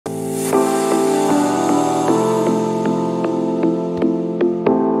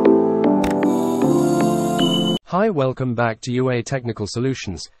Hi, welcome back to UA Technical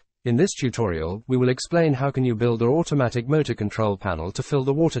Solutions. In this tutorial, we will explain how can you build an automatic motor control panel to fill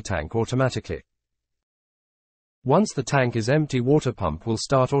the water tank automatically. Once the tank is empty, water pump will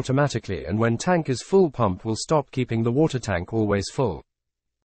start automatically, and when tank is full, pump will stop, keeping the water tank always full.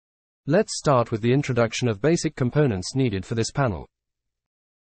 Let's start with the introduction of basic components needed for this panel.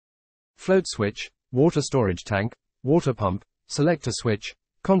 Float switch, water storage tank, water pump, selector switch,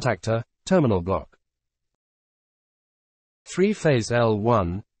 contactor, terminal block. 3-phase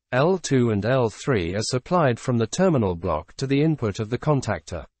L1, L2 and L3 are supplied from the terminal block to the input of the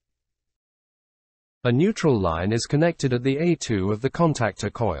contactor. A neutral line is connected at the A2 of the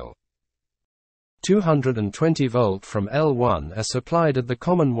contactor coil. 220 volt from L1 are supplied at the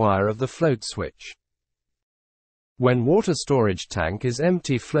common wire of the float switch. When water storage tank is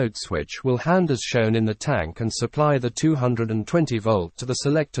empty, float switch will hand as shown in the tank and supply the 220 volt to the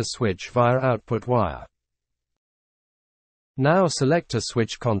selector switch via output wire. Now selector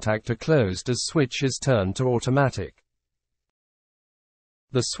switch contactor closed as switch is turned to automatic.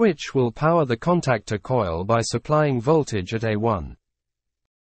 The switch will power the contactor coil by supplying voltage at A1.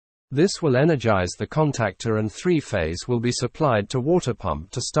 This will energize the contactor, and 3-phase will be supplied to water pump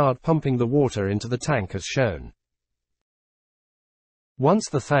to start pumping the water into the tank as shown. Once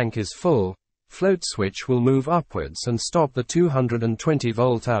the tank is full, float switch will move upwards and stop the 220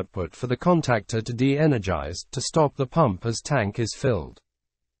 volt output for the contactor to de-energize to stop the pump as tank is filled.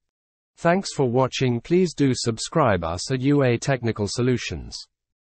 Thanks for watching. Please do subscribe us at UA Technical Solutions.